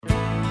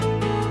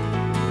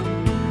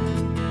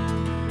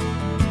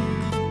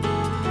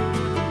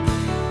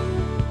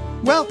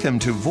Welcome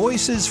to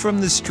Voices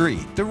from the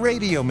Street, the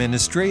radio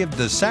ministry of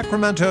the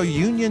Sacramento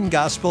Union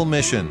Gospel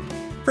Mission.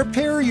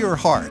 Prepare your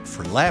heart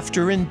for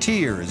laughter and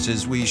tears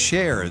as we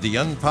share the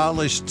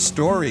unpolished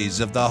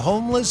stories of the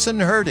homeless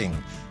and hurting,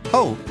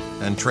 hope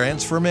and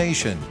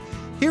transformation.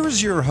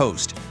 Here's your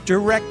host,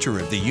 Director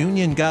of the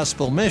Union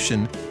Gospel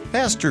Mission,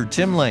 Pastor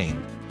Tim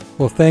Lane.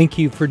 Well, thank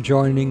you for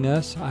joining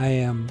us. I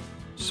am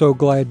so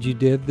glad you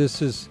did. This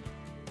is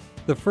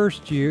the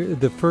first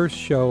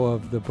show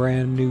of the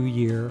brand new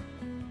year.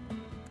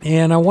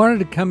 And I wanted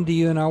to come to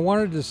you, and I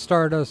wanted to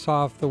start us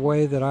off the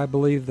way that I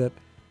believe that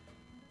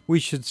we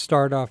should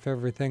start off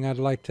everything. I'd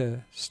like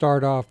to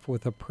start off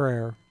with a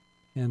prayer.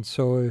 And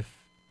so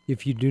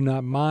if you do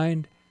not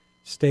mind,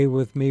 stay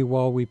with me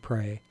while we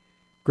pray.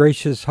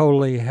 Gracious,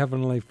 holy,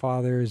 heavenly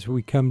Father, as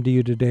we come to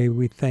you today,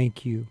 we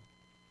thank you.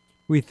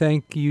 We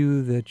thank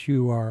you that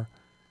you are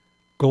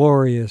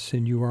glorious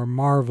and you are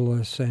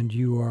marvelous and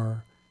you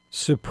are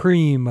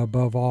supreme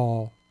above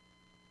all.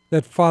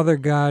 That, Father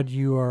God,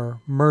 you are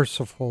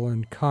merciful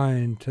and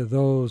kind to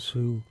those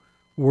who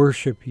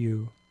worship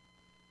you.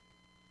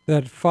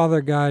 That,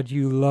 Father God,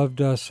 you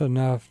loved us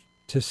enough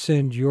to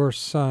send your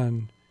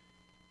Son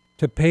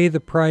to pay the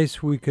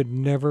price we could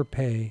never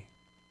pay.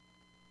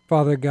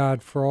 Father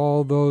God, for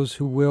all those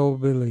who will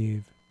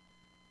believe.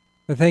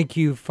 I thank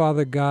you,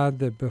 Father God,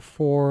 that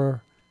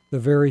before the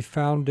very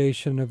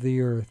foundation of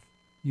the earth,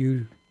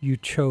 you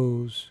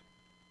chose.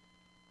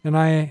 And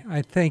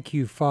I thank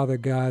you, Father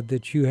God,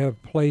 that you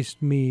have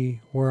placed me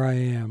where I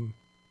am.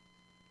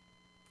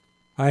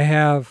 I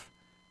have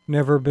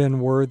never been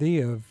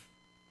worthy of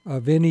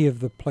any of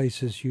the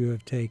places you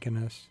have taken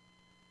us,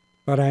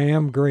 but I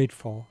am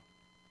grateful.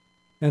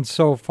 And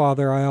so,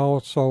 Father, I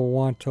also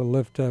want to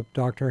lift up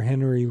Dr.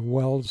 Henry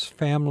Wells'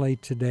 family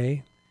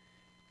today.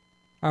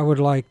 I would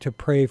like to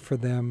pray for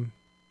them,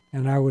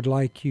 and I would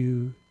like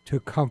you to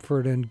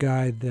comfort and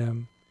guide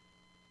them.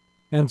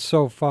 And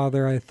so,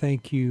 Father, I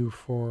thank you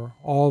for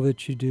all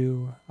that you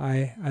do.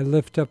 I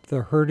lift up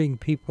the hurting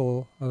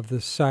people of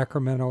the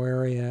Sacramento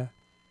area,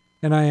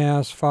 and I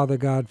ask, Father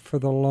God, for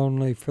the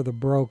lonely, for the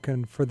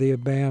broken, for the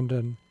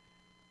abandoned,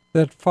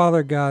 that,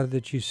 Father God,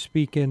 that you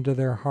speak into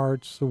their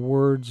hearts the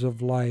words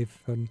of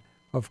life and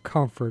of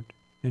comfort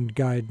and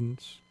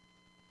guidance.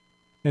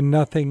 And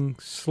nothing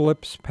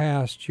slips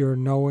past your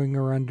knowing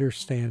or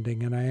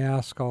understanding. And I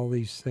ask all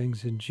these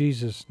things in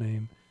Jesus'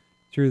 name,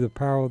 through the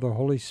power of the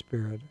Holy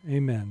Spirit.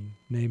 Amen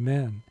and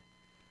amen.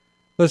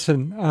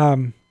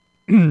 Listen,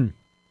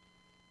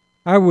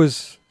 I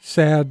was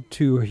sad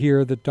to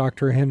hear that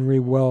Dr.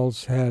 Henry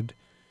Wells had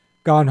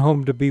gone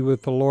home to be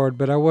with the Lord,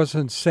 but I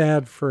wasn't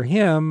sad for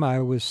him. I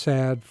was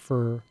sad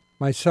for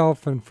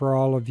myself and for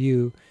all of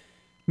you,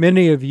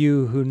 many of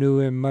you who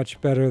knew him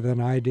much better than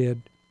I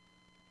did.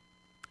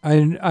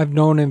 I've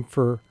known him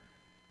for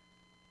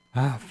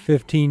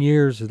 15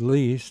 years at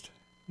least,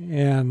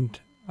 and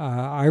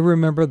I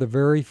remember the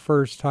very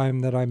first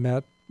time that I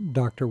met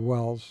Dr.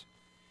 Wells.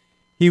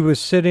 He was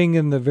sitting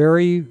in the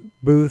very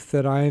booth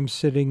that I am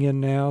sitting in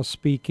now,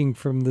 speaking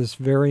from this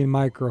very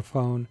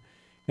microphone,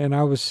 and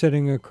I was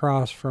sitting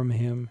across from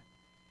him.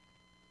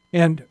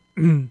 And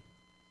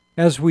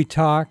as we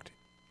talked,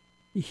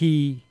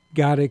 he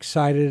got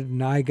excited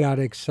and I got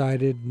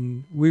excited,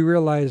 and we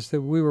realized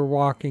that we were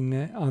walking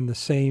on the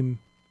same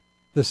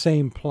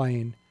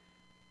plane.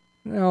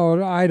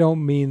 No, I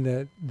don't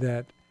mean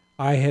that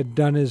I had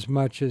done as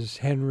much as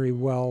Henry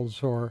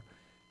Wells, or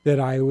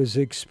that I was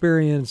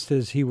experienced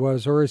as he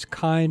was, or as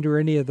kind, or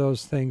any of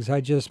those things.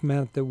 I just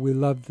meant that we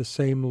loved the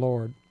same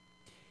Lord.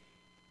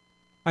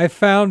 I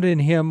found in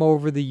him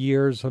over the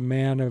years a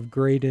man of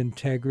great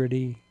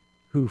integrity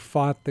who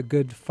fought the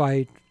good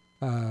fight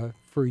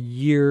for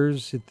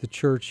years at the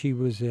church he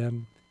was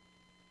in,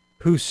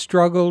 who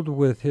struggled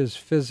with his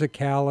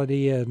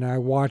physicality, and I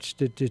watched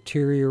it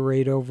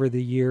deteriorate over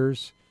the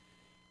years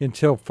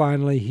until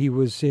finally he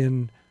was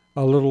in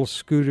a little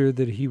scooter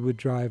that he would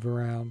drive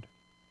around.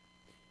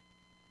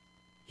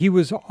 He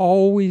was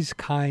always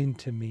kind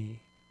to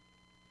me.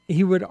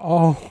 He would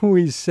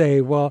always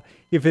say, well,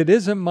 if it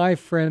isn't my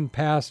friend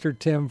Pastor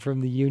Tim from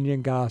the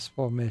Union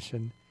Gospel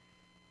Mission,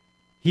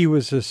 he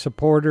was a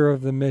supporter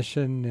of the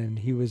mission, and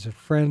he was a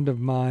friend of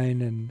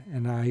mine,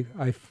 and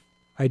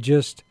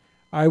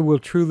I will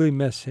truly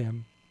miss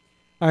him.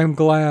 I'm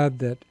glad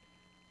that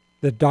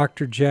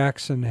Dr.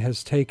 Jackson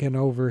has taken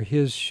over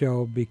his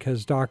show,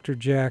 because Dr.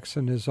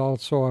 Jackson is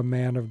also a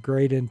man of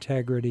great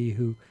integrity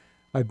who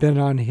I've been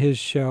on his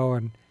show,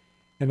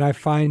 and I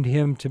find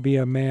him to be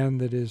a man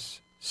that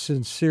is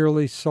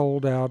sincerely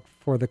sold out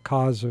for the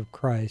cause of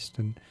Christ,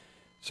 and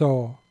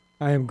so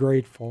I am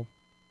grateful.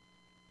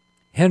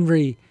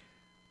 Henry,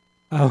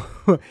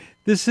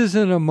 this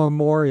isn't a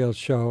memorial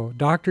show.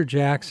 Dr.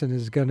 Jackson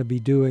is going to be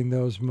doing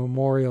those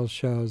memorial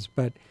shows,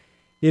 but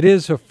it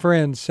is a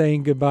friend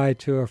saying goodbye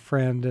to a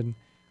friend, and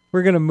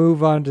we're going to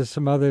move on to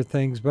some other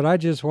things, but I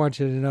just want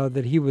you to know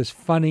that he was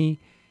funny,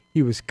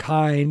 he was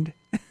kind,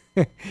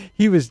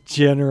 he was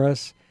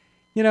generous.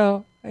 You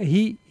know,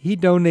 he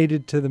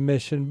donated to the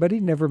mission, but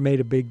he never made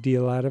a big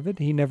deal out of it.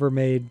 He never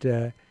made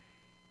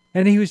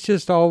And he was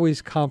just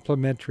always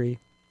complimentary.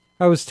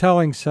 I was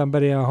telling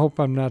somebody, I hope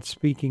I'm not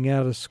speaking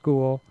out of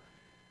school,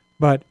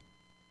 but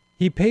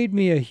he paid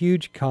me a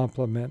huge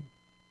compliment.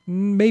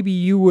 Maybe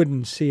you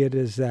wouldn't see it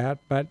as that,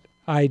 but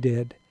I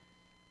did.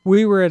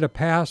 We were at a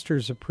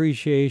pastor's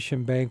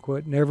appreciation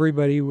banquet, and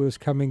everybody was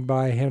coming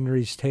by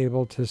Henry's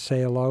table to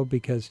say hello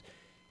because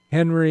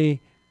Henry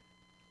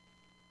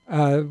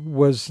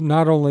was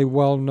not only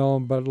well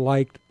known but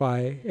liked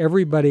by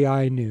everybody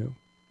I knew.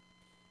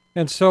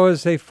 And so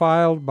as they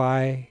filed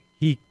by,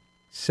 he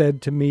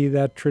said to me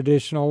that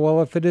traditional,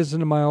 well, if it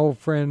isn't my old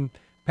friend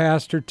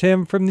Pastor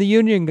Tim from the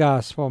Union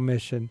Gospel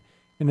Mission.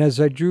 And as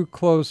I drew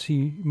close,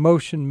 he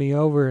motioned me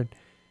over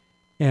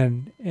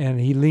and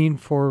he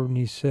leaned forward and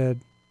he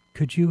said,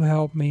 could you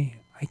help me?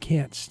 I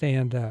can't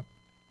stand up.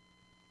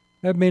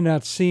 That may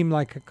not seem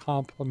like a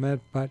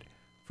compliment, but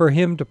for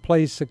him to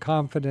place the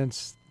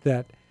confidence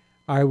that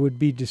I would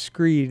be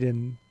discreet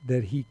and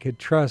that he could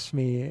trust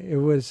me, it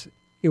was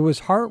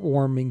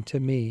heartwarming to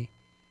me.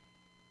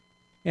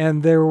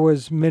 And there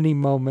was many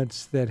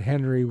moments that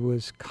Henry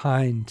was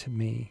kind to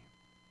me.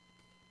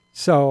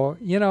 So,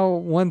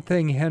 one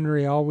thing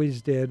Henry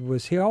always did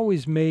was he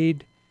always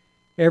made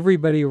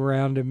everybody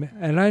around him,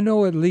 and I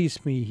know at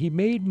least me, he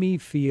made me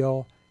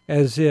feel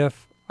as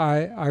if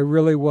I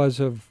really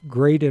was of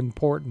great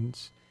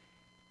importance.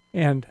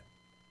 And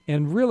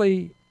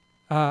really,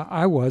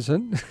 I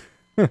wasn't.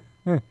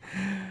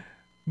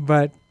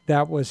 But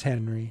that was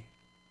Henry.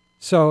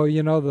 So,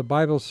 the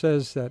Bible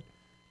says that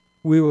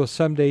we will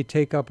someday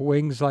take up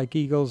wings like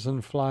eagles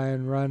and fly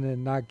and run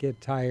and not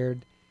get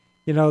tired.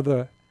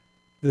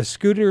 The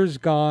scooter is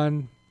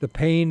gone. The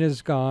pain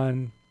is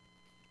gone.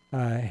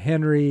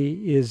 Henry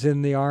is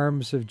in the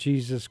arms of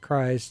Jesus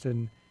Christ.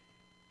 And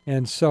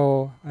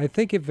so I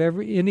think if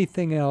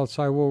anything else,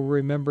 I will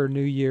remember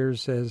New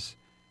Year's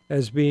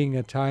as being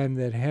a time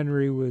that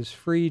Henry was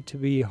free to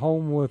be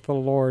home with the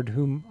Lord,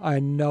 whom I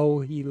know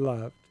he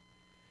loved.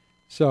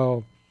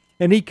 So,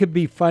 and he could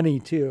be funny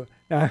too.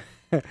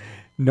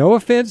 No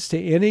offense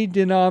to any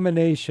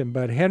denomination,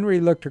 but Henry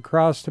looked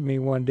across to me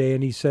one day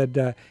and he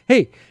said,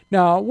 hey,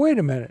 now, wait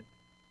a minute.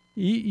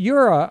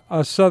 You're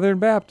a Southern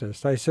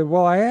Baptist. I said,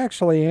 well, I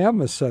actually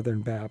am a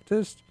Southern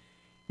Baptist.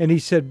 And he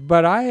said,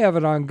 but I have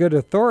it on good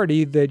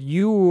authority that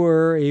you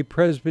were a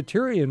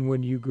Presbyterian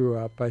when you grew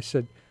up. I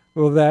said,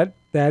 well, that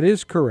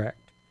is correct.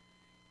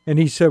 And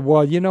he said,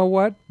 well, you know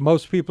what?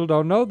 Most people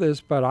don't know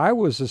this, but I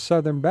was a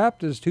Southern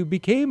Baptist who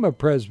became a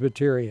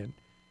Presbyterian.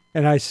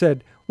 And I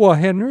said, well,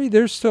 Henry,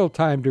 there's still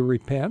time to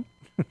repent.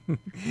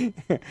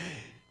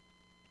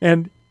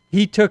 And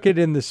he took it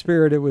in the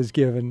spirit it was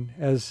given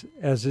as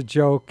a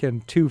joke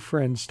and two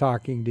friends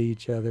talking to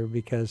each other,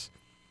 because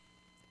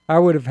I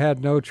would have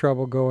had no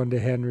trouble going to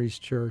Henry's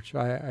church.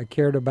 I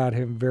cared about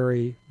him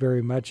very,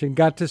 very much and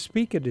got to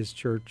speak at his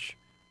church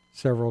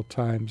several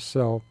times.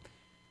 So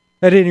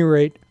at any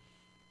rate,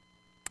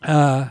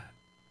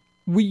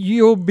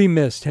 you'll be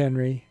missed,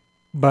 Henry.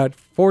 But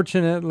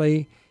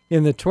fortunately,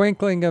 in the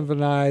twinkling of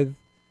an eye,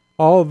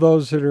 all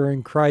those that are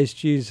in Christ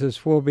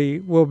Jesus will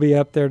be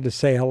up there to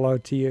say hello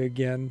to you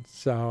again.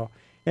 So,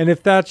 and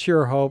if that's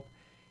your hope,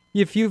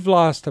 if you've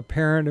lost a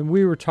parent, and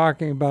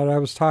I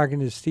was talking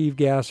to Steve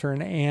Gasser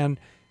and Ann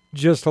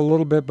just a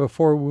little bit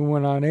before we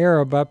went on air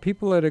about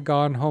people that had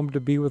gone home to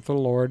be with the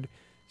Lord.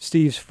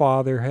 Steve's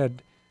father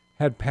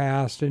had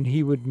passed, and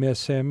he would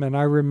miss him. And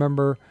I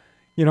remember,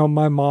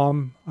 my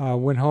mom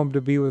went home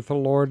to be with the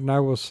Lord, and I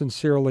will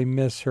sincerely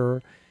miss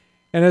her.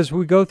 And as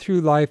we go through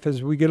life,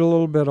 as we get a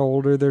little bit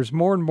older, there's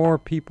more and more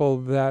people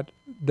that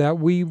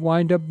we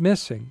wind up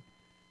missing.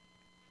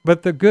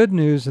 But the good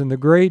news and the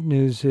great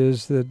news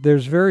is that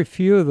there's very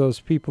few of those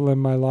people in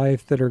my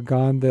life that are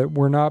gone that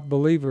were not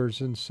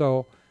believers. And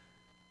so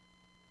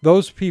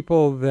those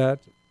people that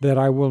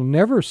I will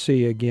never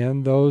see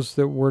again, those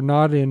that were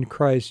not in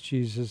Christ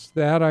Jesus,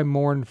 that I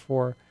mourn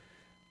for.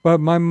 But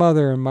my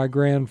mother and my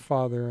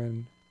grandfather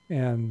and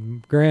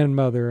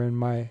grandmother and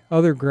my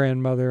other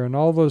grandmother and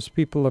all those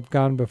people have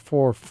gone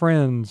before,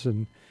 friends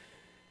and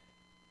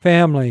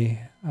family,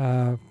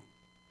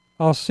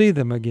 I'll see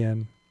them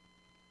again.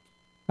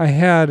 I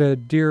had a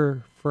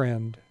dear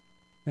friend,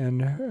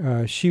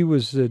 and she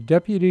was the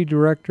deputy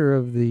director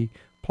of the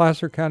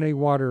Placer County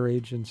Water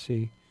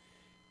Agency,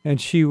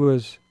 and she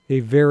was a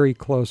very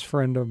close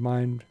friend of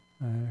mine.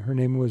 Her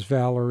name was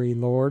Valerie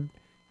Lord,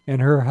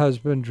 and her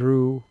husband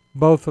Drew,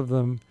 both of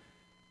them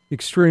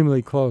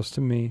extremely close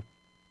to me.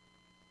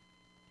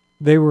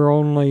 They were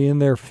only in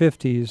their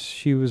 50s.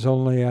 She was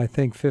only, I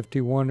think,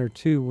 51 or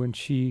 2 when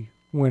she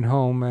went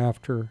home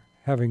after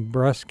having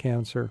breast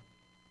cancer.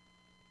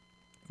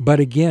 But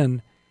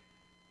again,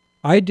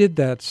 I did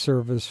that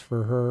service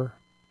for her.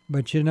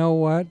 But you know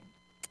what?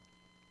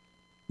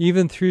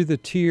 Even through the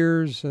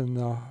tears and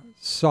the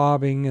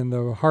sobbing and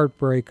the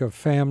heartbreak of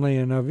family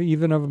and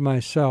even of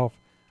myself,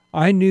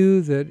 I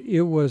knew that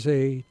it was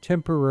a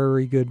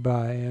temporary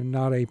goodbye and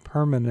not a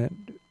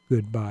permanent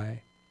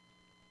goodbye.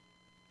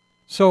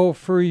 So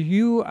for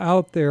you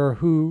out there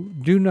who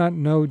do not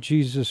know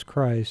Jesus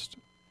Christ,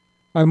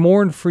 I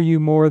mourn for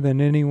you more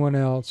than anyone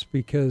else,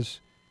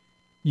 because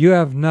you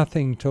have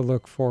nothing to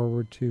look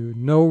forward to,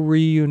 no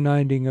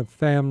reuniting of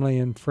family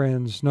and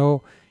friends,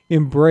 no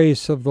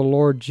embrace of the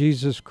Lord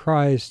Jesus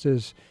Christ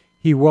as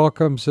he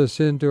welcomes us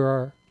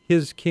into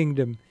his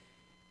kingdom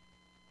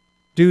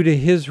due to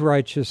his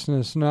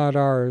righteousness, not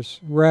ours,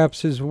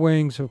 wraps his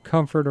wings of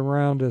comfort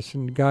around us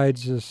and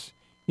guides us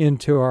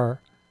into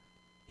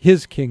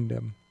his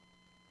kingdom.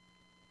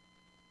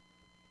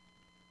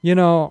 You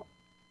know,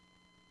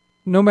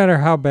 no matter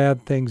how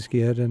bad things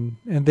get, and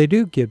they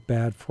do get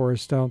bad for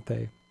us, don't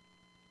they?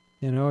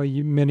 You know,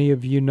 many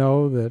of you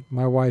know that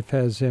my wife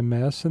has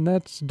MS, and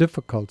that's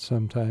difficult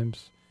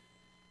sometimes.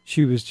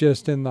 She was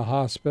just in the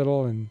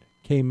hospital and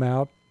came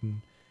out,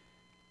 and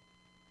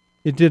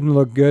it didn't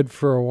look good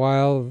for a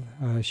while.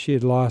 She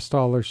had lost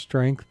all her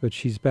strength, but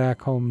she's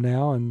back home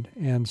now,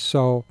 and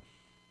so...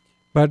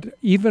 But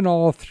even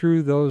all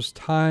through those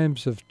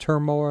times of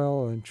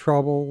turmoil and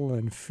trouble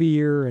and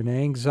fear and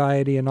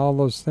anxiety and all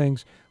those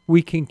things,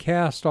 we can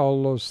cast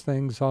all those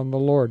things on the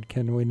Lord,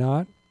 can we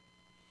not?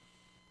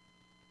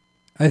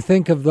 I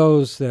think of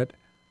those that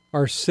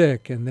are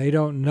sick and they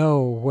don't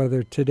know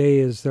whether today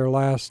is their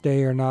last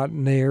day or not,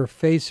 and they are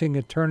facing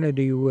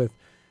eternity with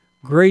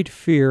great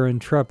fear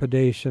and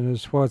trepidation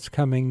as what's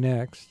coming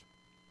next.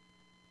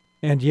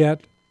 And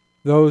yet,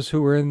 those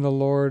who are in the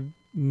Lord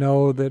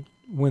know that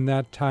when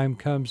that time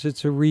comes,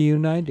 it's a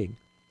reuniting.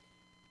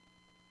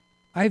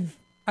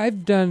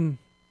 I've done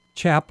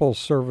chapel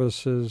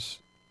services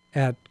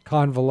at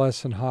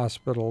convalescent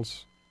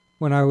hospitals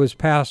when I was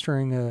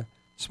pastoring a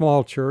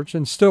small church,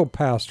 and still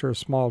pastor a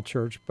small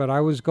church, but I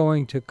was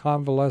going to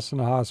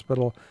convalescent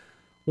hospital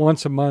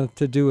once a month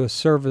to do a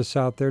service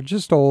out there,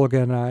 just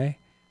Olga and I,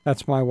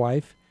 that's my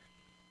wife,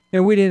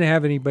 and we didn't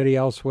have anybody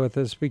else with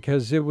us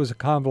because it was a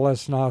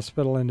convalescent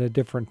hospital in a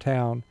different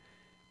town.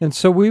 And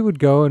so we would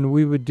go and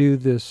we would do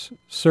this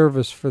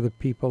service for the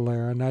people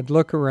there. And I'd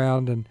look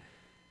around, and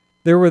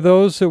there were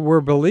those that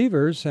were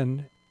believers,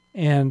 and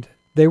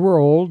they were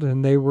old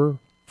and they were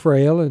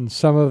frail, and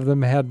some of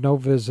them had no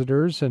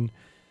visitors, and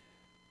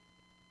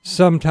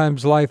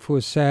sometimes life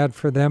was sad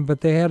for them,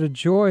 but they had a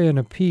joy and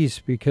a peace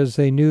because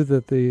they knew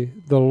that the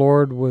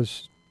Lord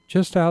was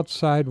just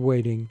outside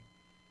waiting,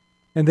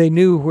 and they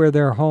knew where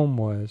their home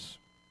was.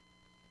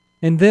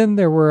 And then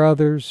there were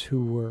others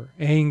who were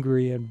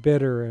angry and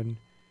bitter and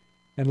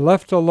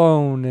left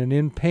alone and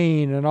in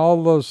pain and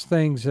all those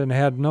things and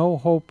had no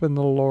hope in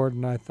the Lord.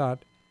 And I thought,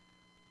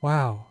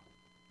 wow,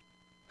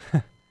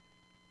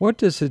 what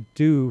does it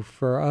do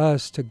for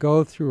us to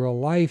go through a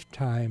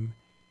lifetime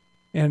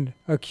and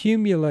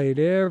accumulate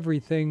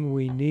everything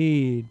we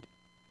need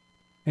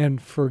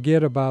and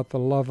forget about the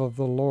love of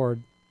the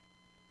Lord?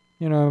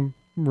 You know, I'm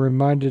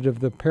reminded of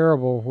the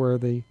parable where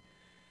the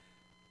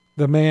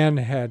man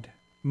had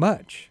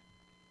much,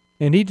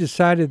 and he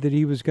decided that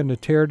he was going to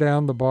tear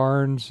down the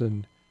barns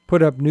and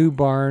put up new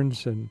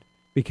barns, and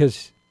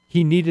because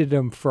he needed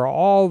them for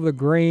all the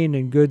grain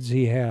and goods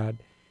he had,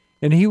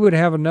 and he would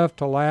have enough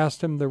to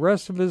last him the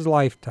rest of his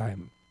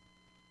lifetime.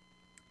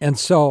 And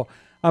so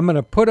I'm going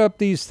to put up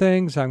these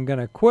things, I'm going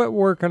to quit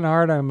working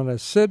hard, I'm going to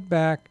sit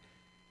back,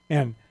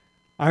 and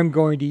I'm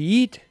going to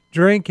eat,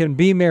 drink, and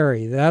be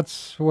merry.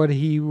 That's what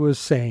he was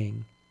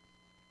saying.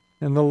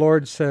 And the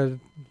Lord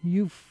said,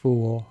 "You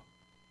fool,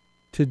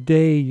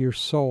 today your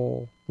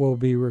soul will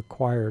be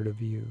required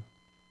of you."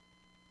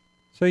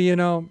 So, you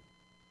know,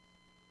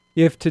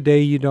 if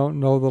today you don't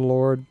know the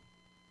Lord,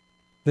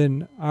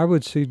 then I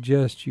would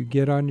suggest you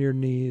get on your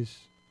knees,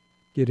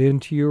 get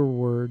into your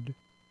word,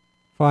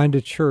 find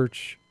a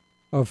church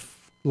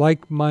of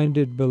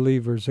like-minded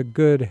believers, a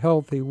good,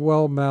 healthy,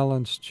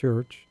 well-balanced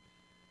church.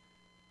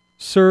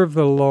 Serve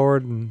the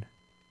Lord and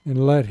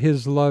let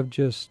his love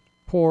just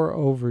pour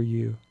over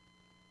you.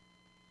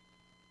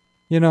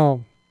 You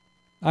know,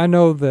 I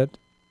know that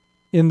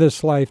in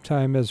this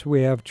lifetime as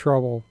we have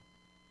trouble,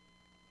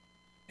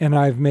 and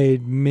I've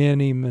made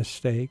many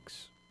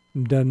mistakes,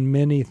 done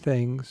many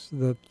things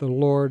that the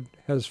Lord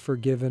has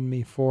forgiven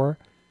me for,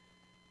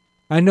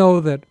 I know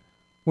that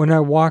when I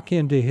walk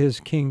into his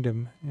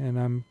kingdom and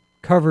I'm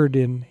covered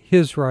in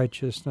his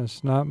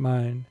righteousness, not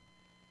mine,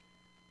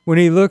 when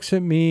he looks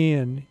at me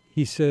and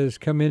he says,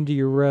 "Come into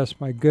your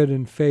rest, my good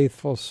and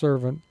faithful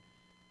servant,"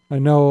 I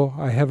know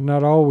I have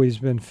not always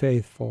been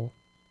faithful,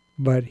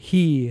 but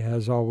he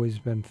has always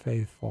been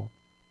faithful,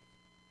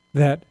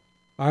 that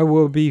I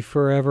will be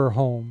forever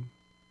home,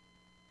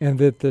 and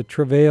that the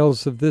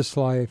travails of this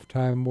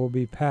lifetime will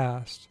be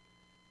past.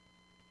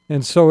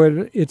 And so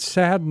it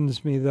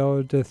saddens me,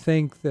 though, to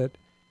think that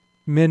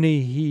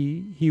many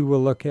he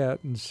will look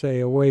at and say,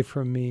 "Away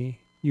from me,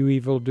 you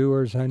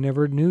evildoers, I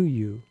never knew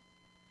you."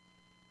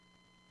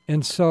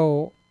 And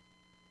so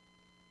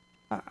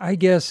I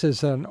guess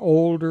as an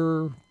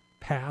older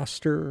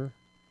pastor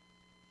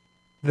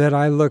that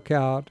I look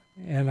out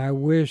and I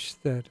wish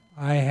that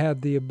I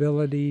had the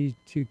ability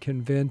to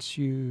convince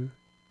you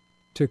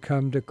to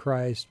come to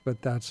Christ,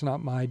 but that's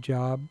not my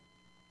job.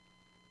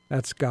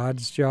 That's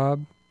God's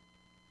job.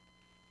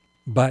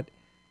 But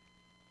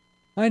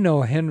I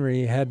know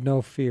Henry had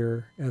no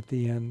fear at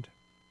the end.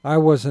 I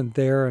wasn't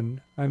there,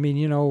 and I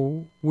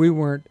mean, we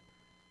weren't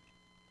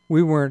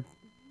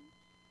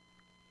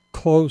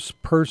close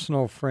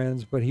personal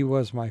friends, but he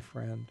was my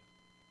friend.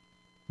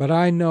 But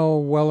I know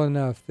well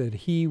enough that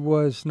he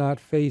was not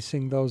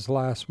facing those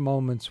last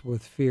moments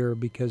with fear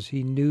because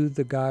he knew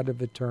the God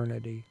of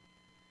eternity.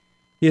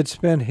 He had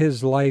spent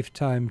his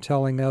lifetime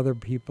telling other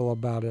people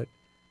about it,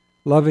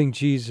 loving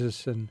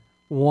Jesus and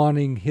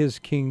wanting his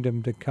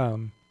kingdom to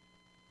come.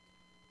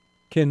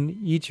 Can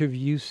each of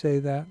you say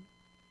that?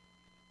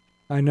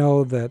 I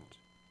know that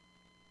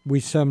we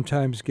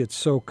sometimes get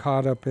so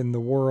caught up in the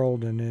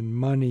world and in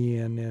money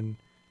and in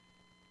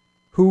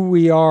who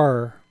we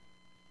are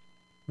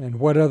and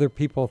what other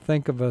people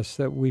think of us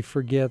that we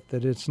forget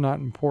that it's not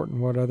important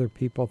what other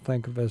people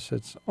think of us.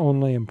 It's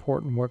only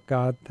important what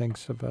God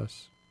thinks of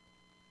us.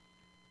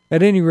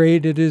 At any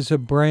rate, it is a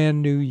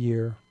brand new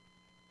year.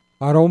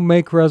 I don't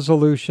make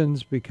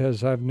resolutions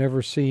because I've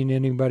never seen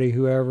anybody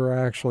who ever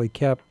actually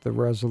kept the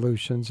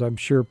resolutions. I'm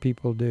sure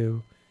people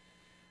do.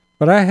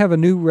 But I have a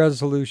new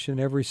resolution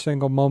every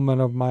single moment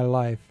of my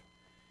life,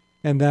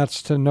 and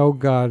that's to know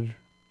God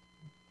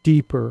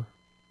deeper,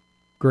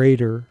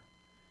 greater,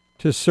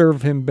 to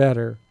serve him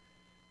better.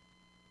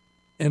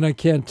 And I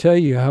can't tell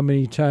you how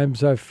many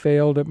times I've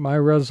failed at my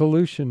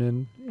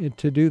resolution and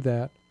to do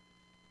that.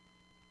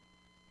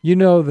 You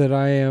know that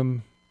I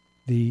am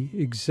the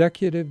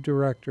executive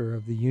director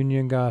of the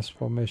Union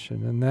Gospel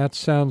Mission, and that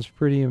sounds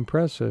pretty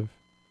impressive.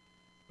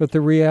 But the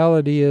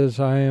reality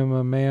is I am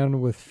a man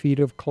with feet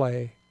of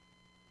clay.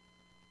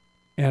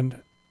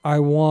 And I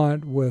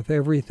want, with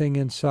everything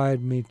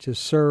inside me, to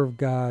serve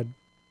God,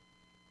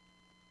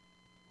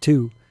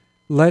 to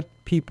let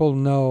people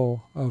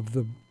know of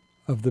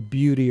the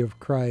beauty of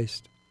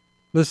Christ.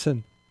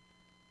 Listen,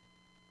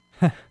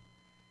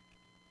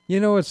 you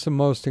know what's the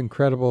most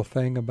incredible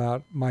thing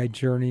about my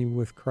journey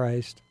with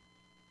Christ?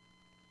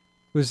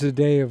 It was the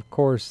day, of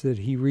course, that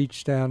he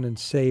reached down and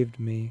saved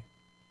me,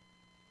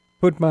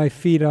 put my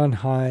feet on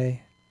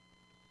high,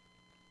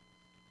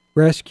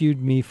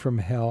 rescued me from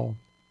hell,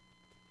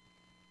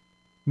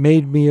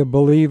 made me a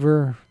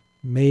believer,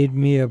 made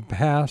me a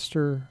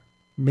pastor,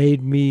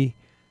 made me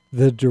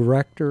the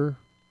director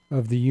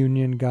of the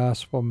Union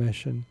Gospel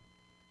Mission,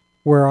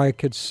 where I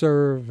could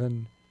serve,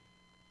 and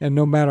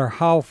no matter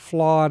how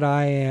flawed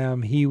I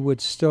am, he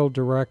would still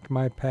direct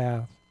my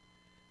path.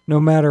 No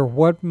matter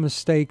what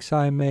mistakes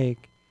I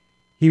make,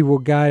 he will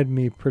guide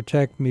me,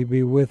 protect me,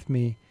 be with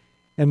me.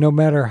 And no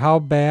matter how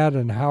bad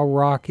and how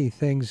rocky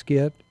things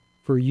get,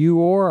 for you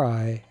or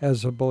I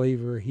as a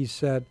believer, he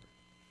said,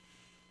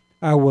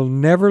 I will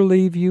never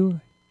leave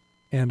you,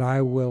 and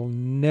I will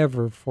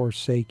never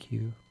forsake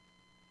you.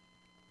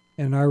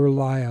 And I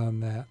rely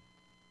on that.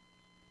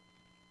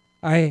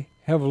 I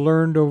have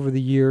learned over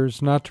the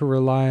years not to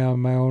rely on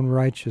my own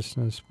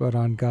righteousness, but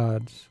on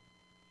God's.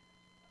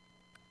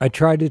 I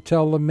try to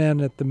tell the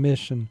men at the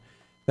mission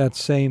that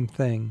same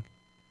thing,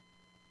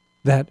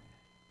 that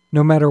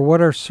no matter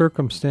what our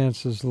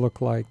circumstances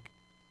look like,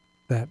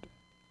 that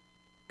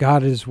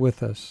God is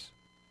with us.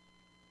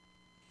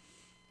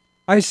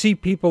 I see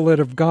people that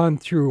have gone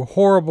through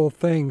horrible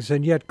things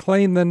and yet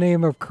claim the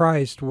name of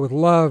Christ with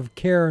love,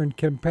 care, and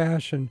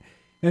compassion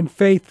and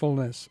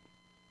faithfulness.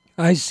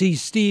 I see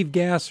Steve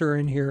Gasser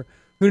in here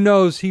who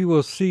knows he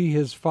will see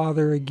his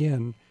father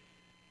again.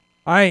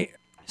 I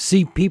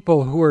see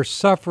people who are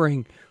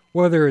suffering,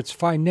 whether it's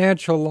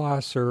financial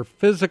loss or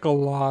physical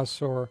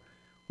loss or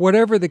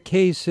whatever the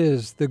case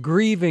is, the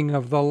grieving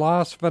of the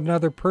loss of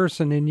another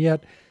person and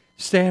yet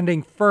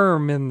standing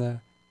firm in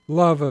the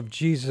love of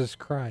Jesus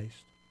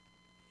Christ.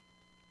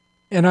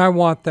 And I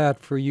want that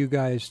for you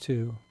guys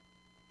too.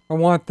 I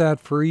want that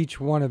for each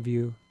one of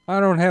you. I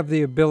don't have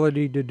the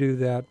ability to do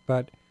that,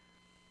 but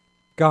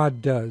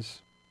God does.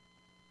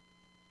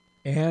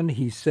 And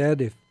he said,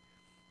 if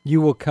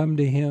you will come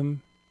to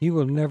him, he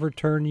will never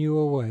turn you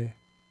away.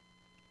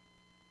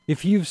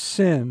 If you've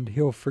sinned,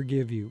 he'll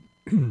forgive you.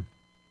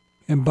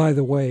 And by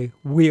the way,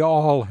 we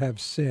all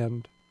have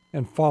sinned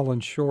and fallen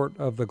short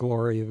of the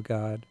glory of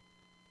God.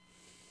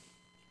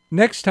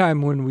 Next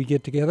time when we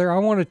get together, I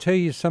want to tell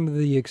you some of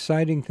the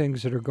exciting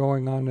things that are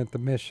going on at the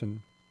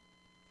mission.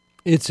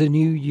 It's a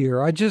new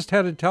year. I just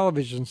had a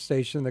television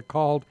station that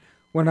called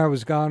when I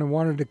was gone and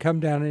wanted to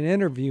come down and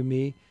interview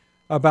me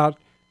about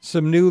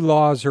some new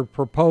laws or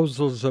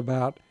proposals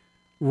about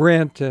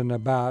rent and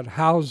about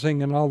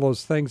housing and all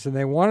those things. And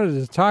they wanted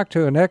to talk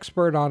to an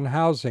expert on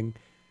housing.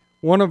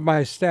 One of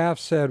my staff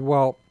said,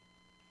 well,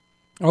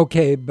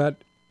 okay, but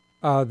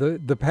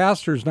the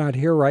pastor's not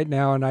here right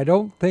now, and I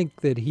don't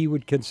think that he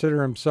would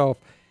consider himself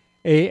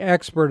an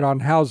expert on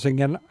housing,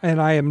 and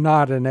I am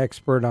not an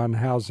expert on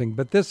housing,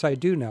 but this I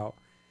do know,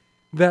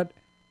 that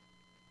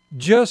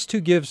just to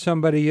give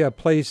somebody a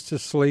place to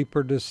sleep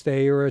or to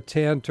stay or a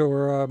tent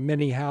or a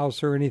mini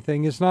house or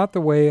anything is not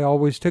the way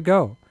always to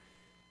go.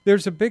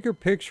 There's a bigger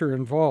picture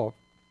involved.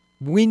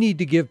 We need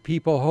to give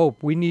people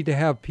hope. We need to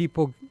have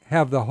people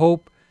have the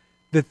hope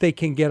that they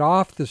can get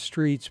off the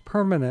streets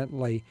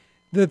permanently,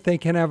 that they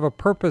can have a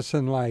purpose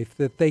in life,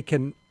 that they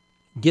can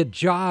get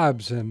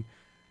jobs and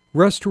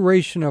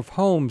restoration of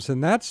homes,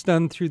 and that's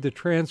done through the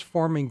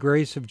transforming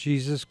grace of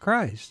Jesus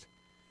Christ.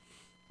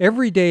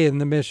 Every day in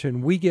the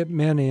mission, we get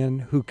men in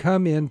who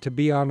come in to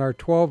be on our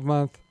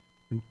 9-month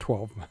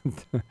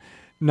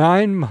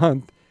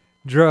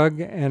drug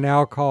and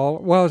alcohol.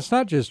 Well, it's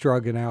not just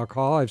drug and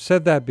alcohol. I've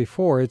said that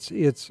before.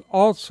 It's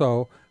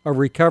also a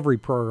recovery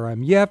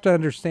program. You have to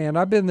understand,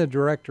 I've been the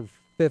director for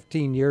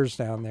 15 years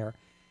down there,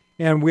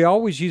 and we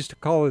always used to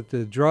call it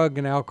the Drug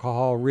and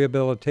Alcohol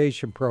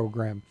Rehabilitation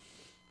Program.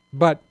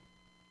 But,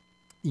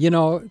 you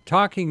know,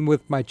 talking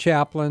with my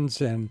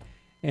chaplains and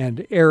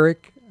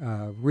Eric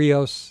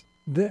Rios,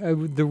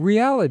 the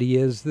reality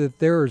is that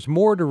there is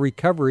more to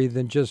recovery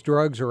than just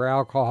drugs or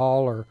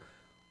alcohol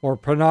or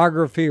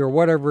pornography or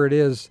whatever it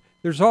is.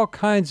 There's all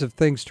kinds of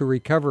things to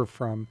recover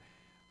from.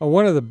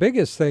 One of the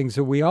biggest things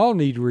that we all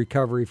need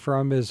recovery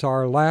from is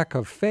our lack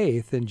of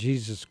faith in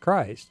Jesus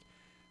Christ.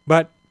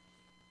 But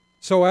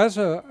so as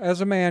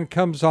a man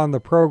comes on the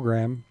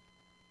program,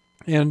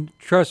 and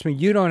trust me,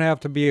 you don't have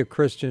to be a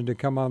Christian to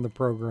come on the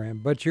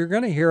program, but you're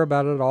going to hear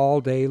about it all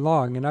day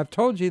long. And I've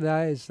told you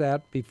guys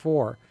that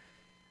before.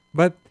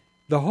 But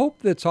the hope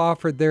that's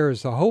offered there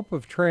is the hope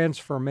of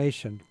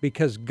transformation,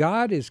 because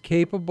God is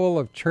capable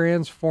of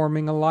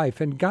transforming a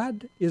life. And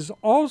God is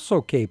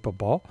also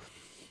capable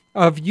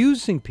of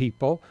using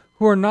people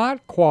who are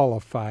not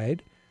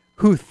qualified,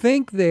 who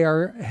think they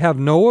have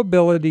no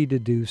ability to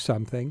do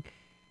something.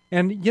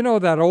 And you know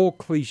that old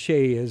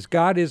cliche is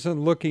God isn't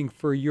looking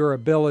for your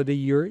ability,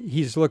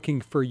 He's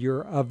looking for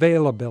your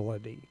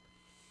availability.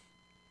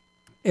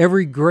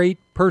 Every great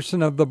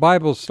person of the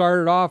Bible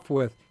started off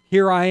with,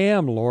 "Here I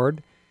am,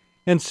 Lord."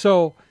 And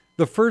so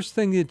the first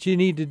thing that you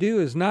need to do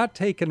is not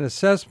take an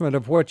assessment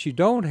of what you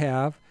don't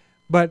have,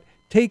 but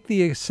take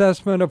the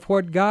assessment of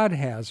what God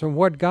has. And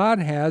what God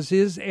has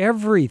is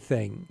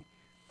everything.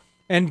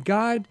 And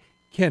God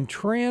can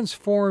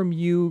transform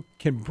you,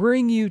 can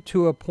bring you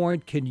to a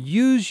point, can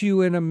use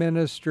you in a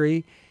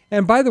ministry.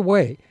 And by the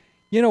way,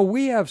 you know,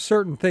 we have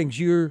certain things.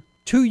 You're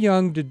too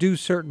young to do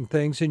certain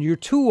things, and you're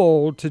too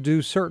old to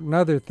do certain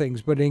other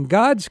things. But in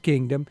God's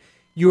kingdom,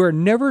 you are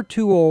never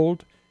too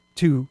old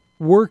to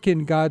work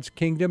in God's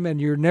kingdom,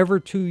 and you're never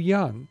too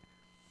young.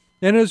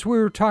 And as we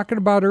were talking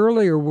about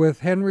earlier with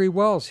Henry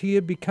Wells, he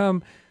had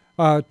become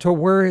to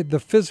where the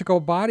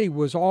physical body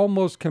was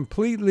almost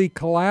completely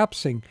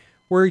collapsing,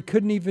 where he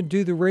couldn't even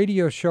do the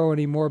radio show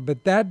anymore.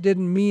 But that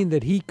didn't mean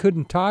that he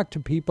couldn't talk to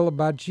people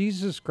about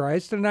Jesus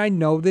Christ, and I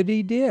know that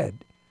he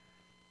did.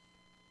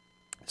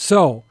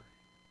 So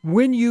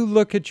when you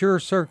look at your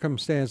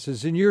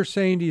circumstances and you're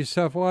saying to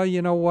yourself, well,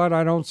 you know what,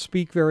 I don't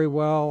speak very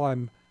well,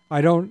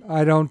 I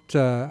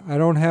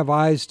don't have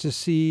eyes to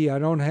see, I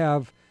don't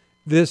have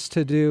this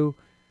to do.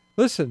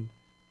 Listen,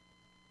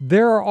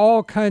 there are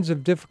all kinds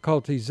of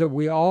difficulties that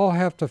we all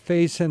have to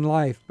face in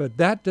life, but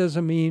that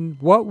doesn't mean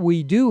what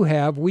we do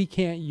have we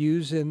can't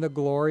use to the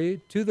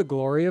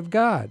glory of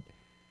God.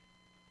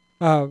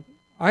 I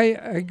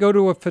go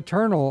to a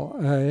fraternal.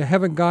 I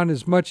haven't gone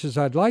as much as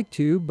I'd like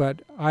to, but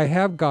I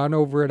have gone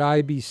over at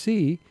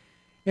IBC,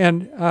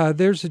 and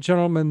there's a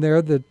gentleman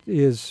there that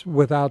is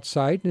without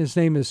sight, and his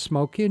name is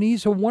Smokey, and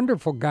he's a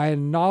wonderful guy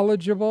and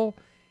knowledgeable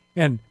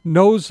and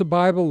knows the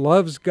Bible,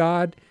 loves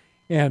God,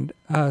 and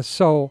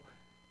so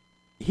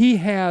he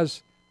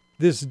has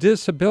this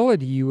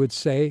disability, you would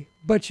say,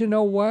 but you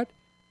know what?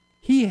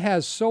 He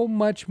has so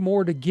much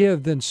more to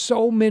give than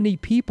so many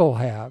people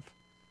have.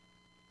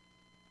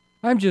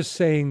 I'm just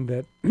saying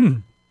that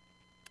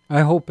I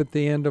hope at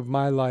the end of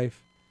my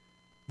life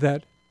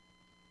that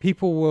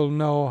people will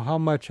know how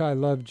much I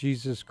love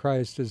Jesus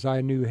Christ as I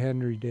knew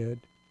Henry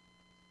did.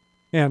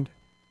 And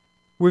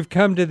we've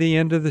come to the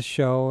end of the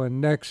show,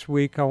 and next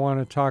week I want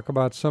to talk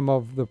about some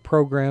of the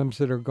programs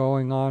that are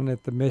going on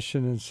at the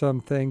mission and some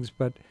things,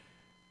 but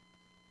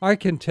I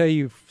can tell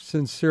you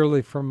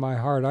sincerely from my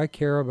heart, I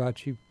care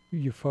about you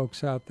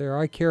folks out there.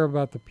 I care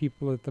about the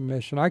people at the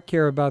mission. I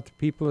care about the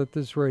people at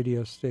this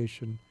radio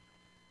station.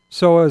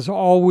 So as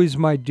always,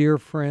 my dear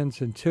friends,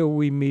 until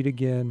we meet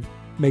again,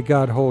 may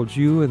God hold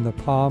you in the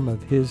palm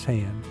of His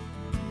hand.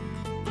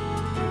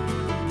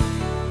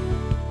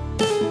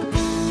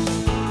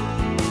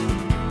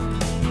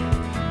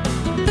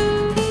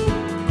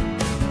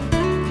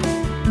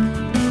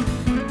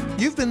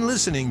 You've been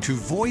listening to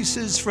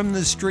Voices from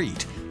the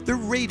Street, the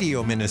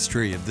radio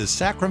ministry of the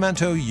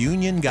Sacramento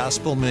Union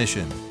Gospel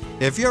Mission.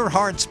 If your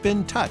heart's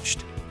been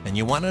touched and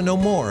you want to know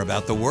more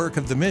about the work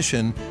of the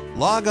mission,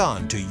 log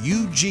on to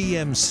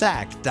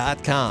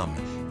ugmsac.com,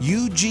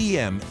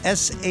 ugmsac.com.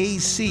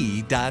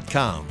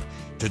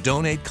 To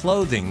donate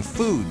clothing,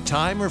 food,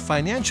 time, or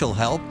financial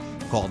help,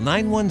 call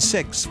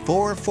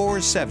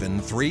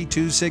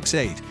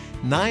 916-447-3268,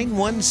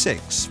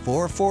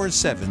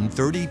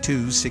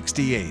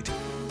 916-447-3268.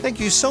 Thank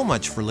you so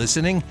much for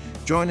listening.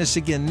 Join us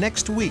again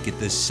next week at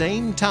the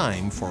same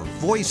time for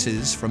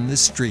Voices from the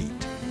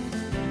Street.